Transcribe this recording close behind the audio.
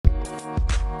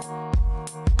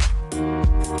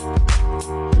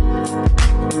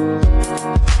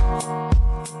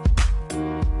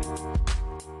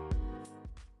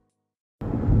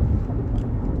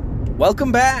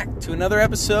Welcome back to another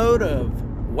episode of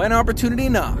When Opportunity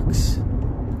Knocks,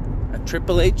 a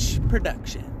Triple H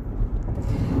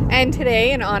production. And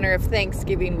today, in honor of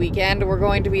Thanksgiving weekend, we're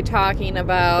going to be talking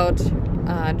about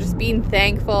just being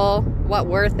thankful, what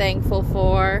we're thankful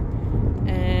for,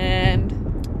 and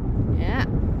yeah.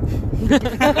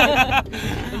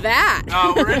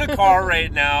 That. We're in a car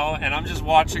right now, and I'm just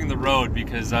watching the road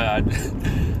because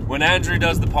when Andrew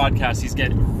does the podcast, he's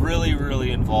getting really,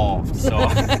 really involved. So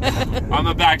I'm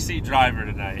a backseat driver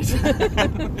tonight.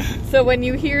 So when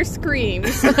you hear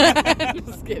screams,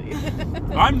 just kidding.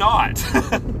 I'm not.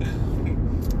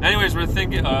 Anyways, we're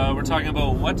talking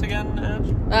about what again,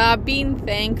 Andrew? Being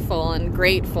thankful and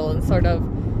grateful, and sort of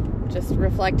just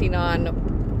reflecting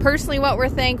on personally what we're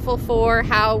thankful for,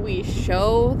 how we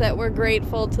show that we're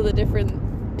grateful to the different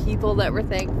people that we're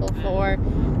thankful for.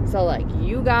 So like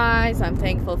you guys, I'm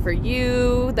thankful for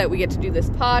you that we get to do this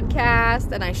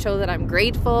podcast, and I show that I'm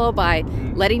grateful by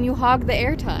letting you hog the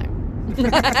airtime.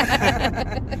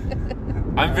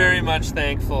 I'm very much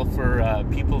thankful for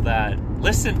people that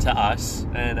listen to us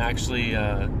and actually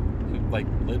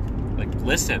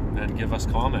listen and give us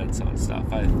comments on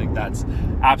stuff. I think that's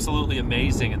absolutely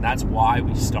amazing, and that's why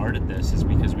we started this, is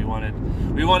because we wanted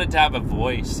to have a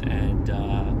voice and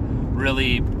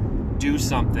really do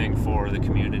something for the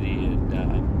community and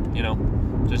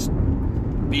just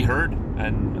be heard.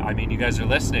 And I mean, you guys are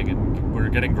listening and we're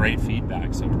getting great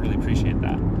feedback, so we really appreciate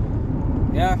that.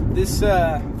 Yeah, this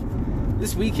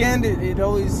weekend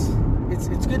it's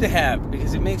good to have,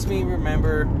 because it makes me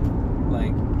remember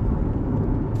like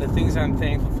the things I'm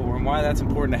thankful for and why that's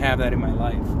important to have that in my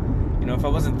life. You know, if I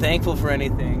wasn't thankful for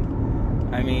anything,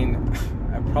 I mean,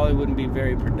 I probably wouldn't be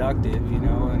very productive,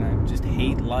 and I just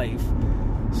hate life.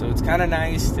 So it's kind of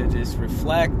nice to just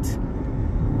reflect,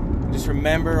 just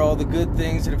remember all the good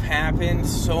things that have happened,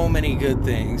 so many good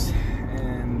things,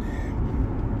 and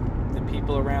the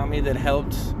people around me that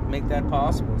helped make that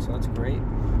possible. So that's great,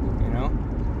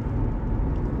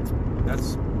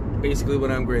 That's basically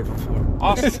what I'm grateful for.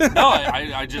 Awesome. No,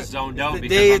 I just don't know, the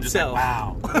because day I'm itself.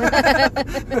 Just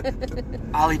like,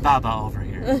 wow. Alibaba over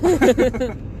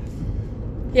here.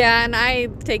 Yeah, and I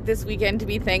take this weekend to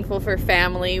be thankful for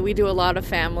family. We do a lot of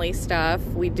family stuff.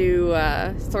 We do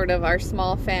sort of our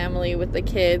small family with the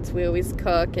kids. We always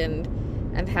cook and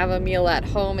have a meal at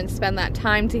home and spend that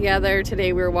time together.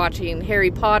 Today we were watching Harry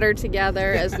Potter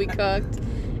together as we cooked.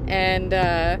 And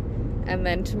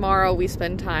then tomorrow we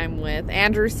spend time with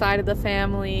Andrew's side of the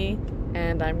family,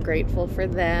 and I'm grateful for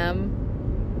them.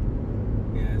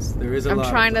 Yes, there is a lot.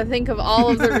 I'm trying to think of all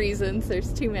of the reasons.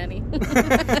 There's too many.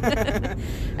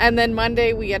 And then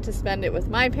Monday we get to spend it with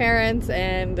my parents,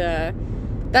 and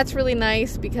that's really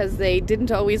nice because they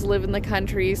didn't always live in the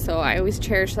country, so I always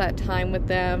cherish that time with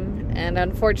them. And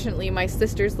unfortunately my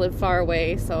sisters live far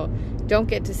away, so don't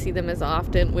get to see them as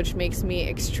often, which makes me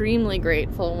extremely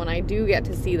grateful when I do get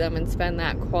to see them and spend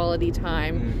that quality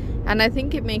time. And I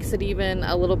think it makes it even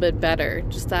a little bit better.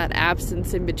 Just that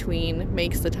absence in between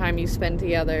makes the time you spend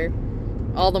together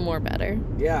all the more better.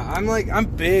 Yeah, I'm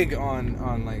big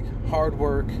on like hard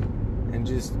work and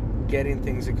just getting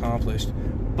things accomplished.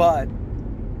 But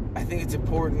I think it's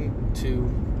important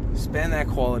to spend that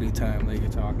quality time that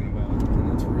you're talking about.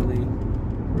 And that's really,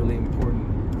 really important.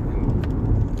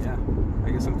 And yeah,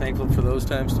 I guess I'm thankful for those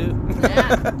times too.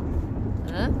 Yeah.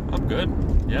 I'm good.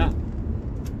 Yeah.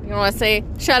 You want to say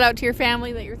shout out to your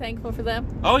family that you're thankful for them?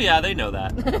 Oh yeah, they know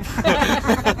that.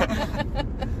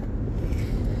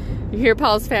 You hear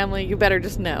Paul's family, you better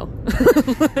just know.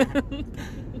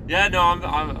 Yeah, no,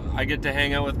 I get to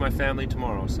hang out with my family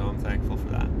tomorrow, so I'm thankful for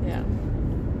that. Yeah.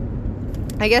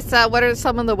 I guess what are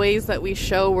some of the ways that we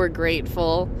show we're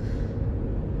grateful?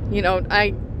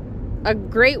 A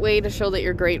great way to show that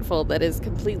you're grateful that is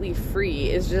completely free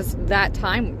is just that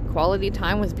time, quality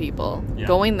time with people. Yeah.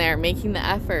 Going there, making the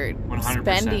effort, 100%.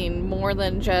 Spending more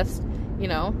than just,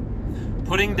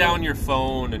 Putting down your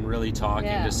phone and really talking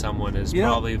to someone is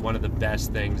probably one of the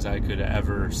best things I could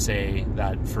ever say,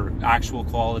 that for actual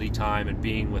quality time and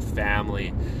being with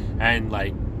family and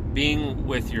like being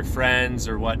with your friends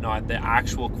or whatnot, the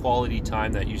actual quality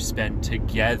time that you spend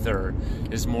together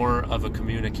is more of a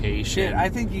communication. I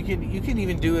think you can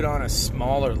even do it on a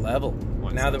smaller level.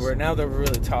 Now that we're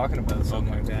really talking about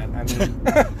something like that. I mean,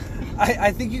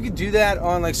 I think you could do that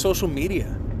on like social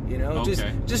media.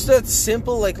 Just that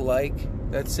simple like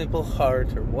that simple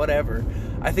heart or whatever.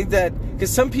 I think that because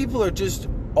some people are just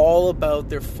all about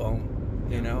their phone.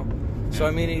 So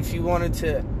I mean, if you wanted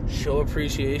to show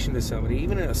appreciation to somebody,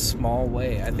 even in a small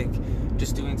way, I think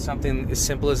just doing something as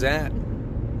simple as that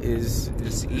is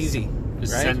easy.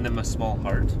 Just right? send them a small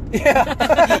heart. Yeah.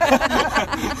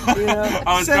 You know,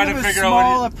 I was send trying them to a figure out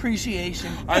small what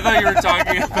appreciation. I thought you were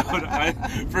talking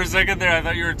about. For a second there, I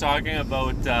thought you were talking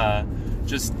about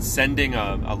just sending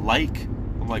a like.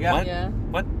 I'm like, Yeah. what? Yeah.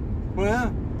 What?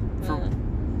 Well, For, Uh,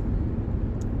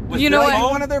 with You your know like what?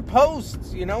 phone? one of their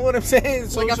posts. You know what I'm saying? like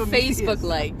a Social Facebook medias.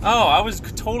 like. Oh, I was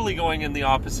totally going in the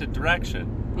opposite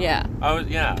direction. Yeah. I was,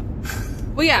 yeah.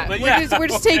 Well, yeah, But we're yeah, just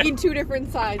okay. taking two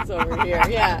different sides over here.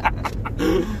 Yeah.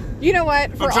 You know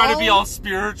what? I'm trying to be all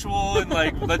spiritual and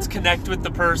like, let's connect with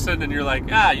the person, and you're like,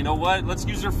 you know what? Let's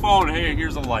use your phone. Hey,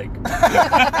 here's a like.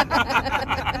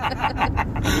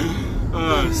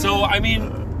 So, I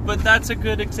mean, but that's a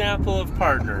good example of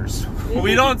partners.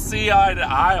 We don't see eye to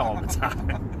eye all the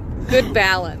time. good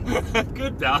balance.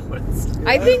 Good balance.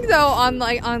 I think though,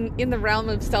 in the realm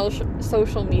of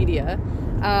social media,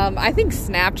 I think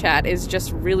Snapchat is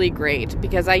just really great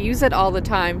because I use it all the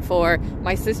time for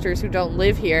my sisters who don't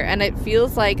live here, and it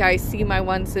feels like I see my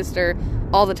one sister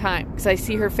all the time because I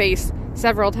see her face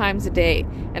several times a day,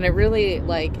 and it really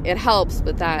it helps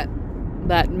with that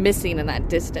missing and that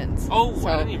distance. Oh, So-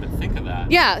 I didn't even think of that.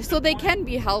 Yeah, so they can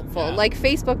be helpful. Yeah. Like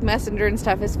Facebook Messenger and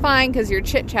stuff is fine because you're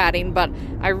chit-chatting, but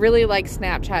I really like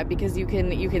Snapchat because you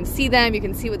can see them, you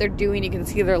can see what they're doing, you can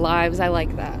see their lives. I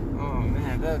like that. Oh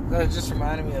man, that just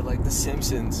reminded me of like The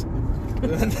Simpsons.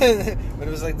 When it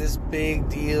was like this big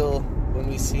deal when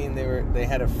we seen they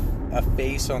had a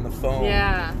face on the phone.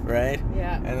 Yeah. Right.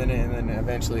 Yeah. And then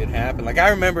eventually it happened. Like I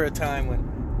remember a time when,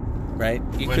 right,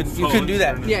 you When couldn't phones do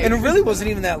that. were- Yeah, and you it really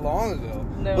wasn't even that long ago.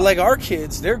 No. But like our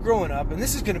kids, they're growing up, and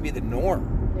this is going to be the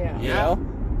norm. Yeah. You Yeah. know.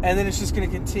 And then it's just going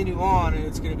to continue on, and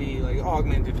it's going to be like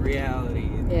augmented reality.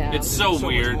 And Yeah. It's so much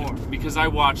weird more. because I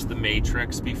watched The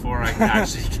Matrix before I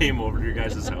actually came over to your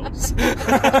guys' house.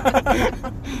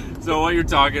 So what you're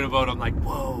talking about, I'm like,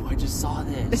 whoa, I just saw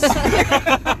this.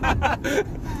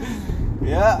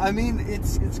 Yeah, I mean,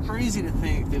 it's crazy to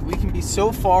think that we can be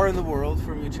so far in the world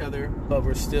from each other, but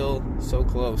we're still so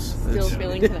close. Still It's-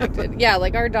 feeling connected. Yeah,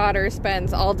 like our daughter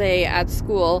spends all day at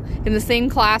school in the same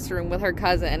classroom with her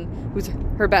cousin, who's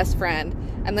her best friend,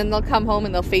 and then they'll come home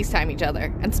and they'll FaceTime each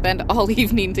other and spend all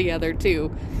evening together too,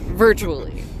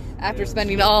 virtually, after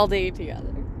spending all day together.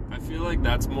 I feel like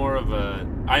that's more of a...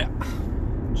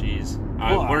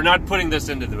 Well, we're not putting this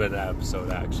into the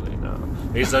episode, actually, no.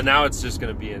 Because now it's just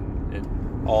going to be in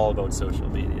all about social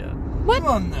media. What?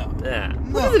 Well, no. Yeah.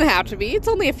 It doesn't have to be. It's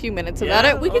only a few minutes about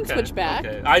it. We can Okay, switch back.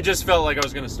 okay. I just felt like I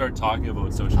was going to start talking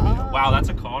about social media. Oh. Wow, that's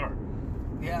a car.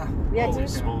 Yeah. Yeah, Holy dude,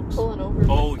 smokes. pulling over.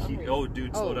 Oh, for some reason.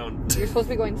 dude, slow down. You're supposed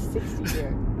to be going 60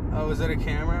 here. Oh, is that a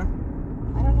camera?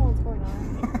 I don't know what's going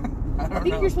on. I don't I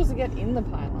think know. you're supposed to get in the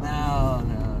pylon. No.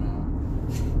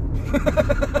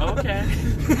 Okay.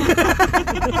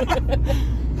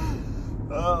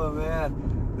 Oh man,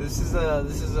 this is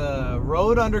a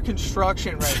road under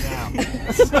construction right now.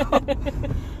 So,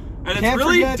 And it's can't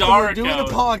really forget that dark we're doing out.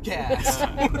 a podcast.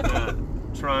 Yeah,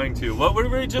 trying to. What were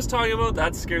we just talking about?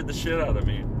 That scared the shit out of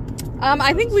me.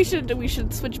 I think we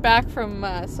should switch back from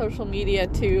social media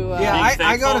to. Yeah, I got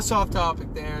thankful? us off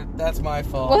topic there. That's my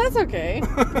fault. Well, that's okay.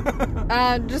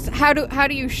 Just how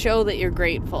do you show that you're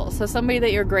grateful? So somebody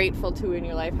that you're grateful to in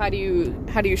your life, how do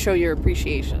you show your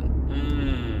appreciation?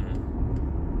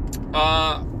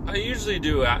 I usually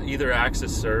do either acts of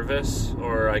service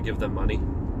or I give them money.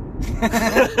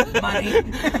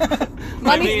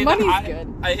 Money. Money's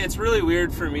good. It's really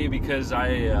weird for me because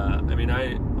I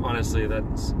honestly,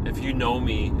 that's, if you know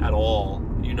me at all,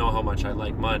 you know how much I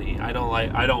like money. I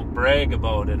don't brag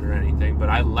about it or anything, but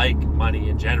I like money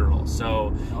in general.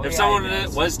 So if someone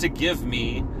was to give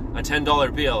me a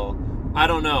 $10 bill, I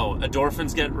don't know,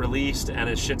 endorphins get released and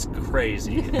it shit's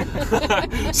crazy.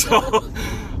 So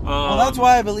Well, that's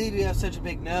why I believe you have such a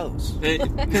big nose.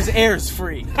 Because air's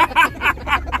free.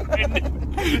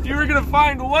 you were gonna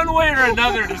find one way or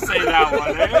another to say that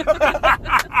one, eh?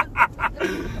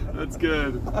 That's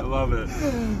good. I love it.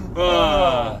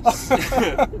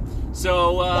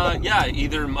 Yeah,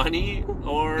 either money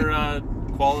or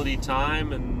quality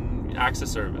time and acts of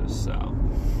service. So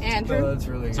Andrew. That's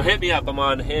really good. So hit me up. I'm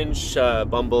on Hinge,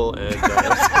 Bumble, and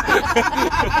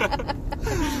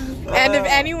And if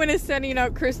anyone is sending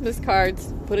out Christmas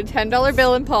cards, put a $10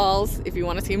 bill in Paul's if you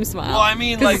want to see him smile. well, I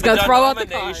mean, 'Cause like he's the gonna throw out the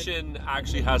card. denomination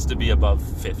actually has to be above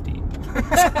 50.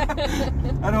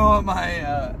 I don't want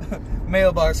my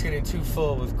mailbox getting too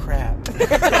full with crap.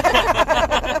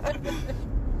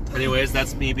 Anyways,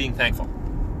 that's me being thankful.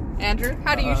 Andrew,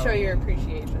 how do you show your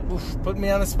appreciation? Oof, put me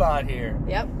on the spot here.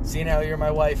 Yep. Seeing how you're my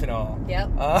wife and all. Yep.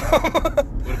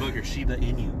 What about your Shiba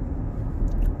Inu?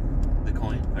 The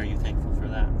Bitcoin. Are you thankful for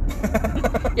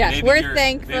that? Yes, Maybe we're your-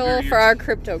 thankful maybe for your- our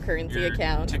cryptocurrency Your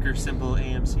account. ticker symbol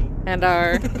AMC. And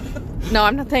our... No,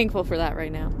 I'm not thankful for that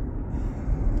right now.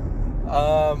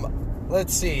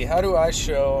 Let's see. How do I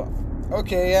show?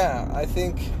 Okay, yeah. I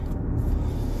think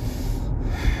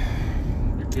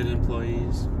Your good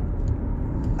employees.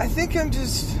 I'm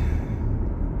just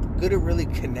good at really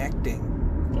connecting.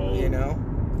 Oh. You know,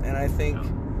 and I think,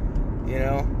 you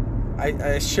know,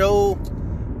 I show.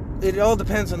 It all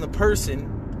depends on the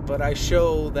person, but I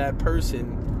show that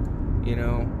person, you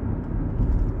know,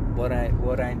 what I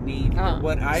need,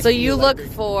 what I. So feel you like look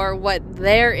for what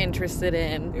they're interested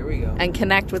in. There we go. And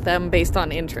connect with them based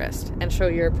on interest and show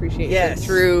your appreciation Yes.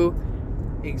 through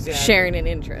Exactly. sharing an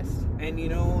interest. And you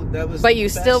know that was. But you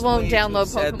the still best won't way to download have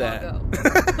said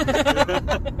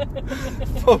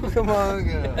Pokemon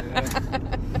Pokemon Go.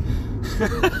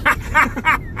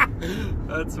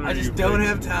 That's where I just you don't pick.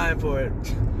 have time for it.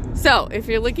 So, if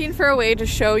you're looking for a way to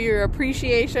show your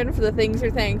appreciation for the things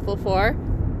you're thankful for,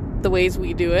 the ways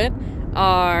we do it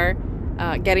are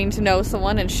getting to know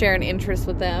someone and share an interest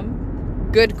with them,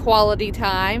 good quality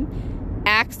time,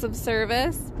 acts of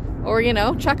service, or, you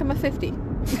know, chuck them a 50. I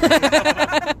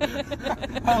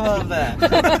love that.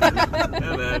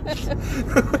 Yeah, man.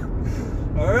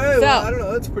 All right, So- well, I don't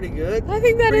know. That's pretty good. I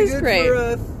think that Pretty is good great.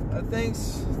 for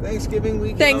Thanksgiving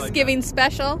weekend. Thanksgiving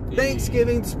special.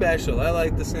 Thanksgiving special. I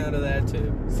like the sound of that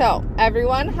too. So,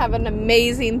 everyone, have an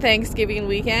amazing Thanksgiving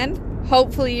weekend.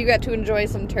 Hopefully, you get to enjoy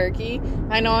some turkey.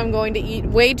 I know I'm going to eat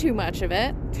way too much of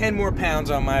it. 10 more pounds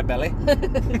on my belly.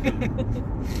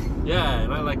 Yeah,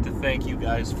 and I'd like to thank you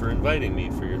guys for inviting me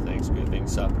for your Thanksgiving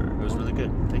supper. It was really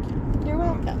good. Thank you. You're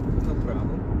welcome. No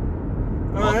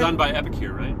problem. All done by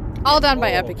Epicure, right? All done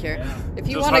by Oh, Epicure. yeah. If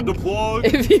you Just want had to plug.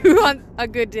 if you want a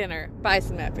good dinner, buy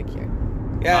some Epicure.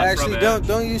 Yeah, Not actually, from don't Edge.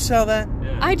 don't you sell that?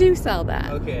 Yeah. I do sell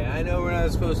that. Okay, I know we're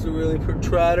not supposed to really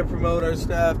try to promote our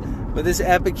stuff, but this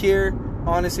Epicure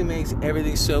honestly makes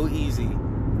everything so easy,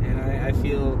 and I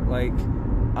feel like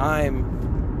I'm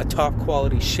a top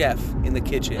quality chef in the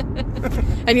kitchen.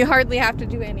 And you hardly have to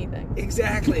do anything.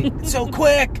 Exactly. It's so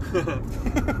quick.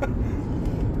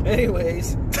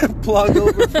 Anyways, plug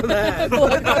over for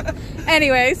that.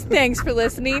 Anyways, thanks for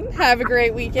listening. Have a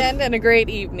great weekend and a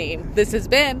great evening. This has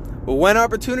been When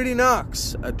Opportunity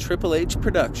Knocks, a Triple H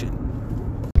production.